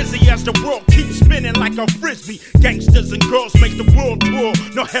getting dizzy as the world keeps spinning like a frisbee. Gangsters and girls make the world tour,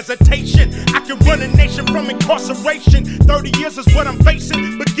 no hesitation. I can run a nation from incarceration. 30 years is what I'm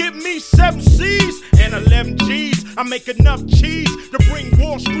facing, but give me 7 C's and 11 G's. I make enough cheese to bring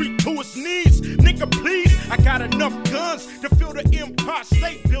Wall Street to its knees. Nigga, please, I got enough guns to fill the Empire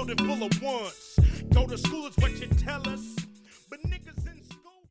State Building full of ones. Go to school is what you tell us.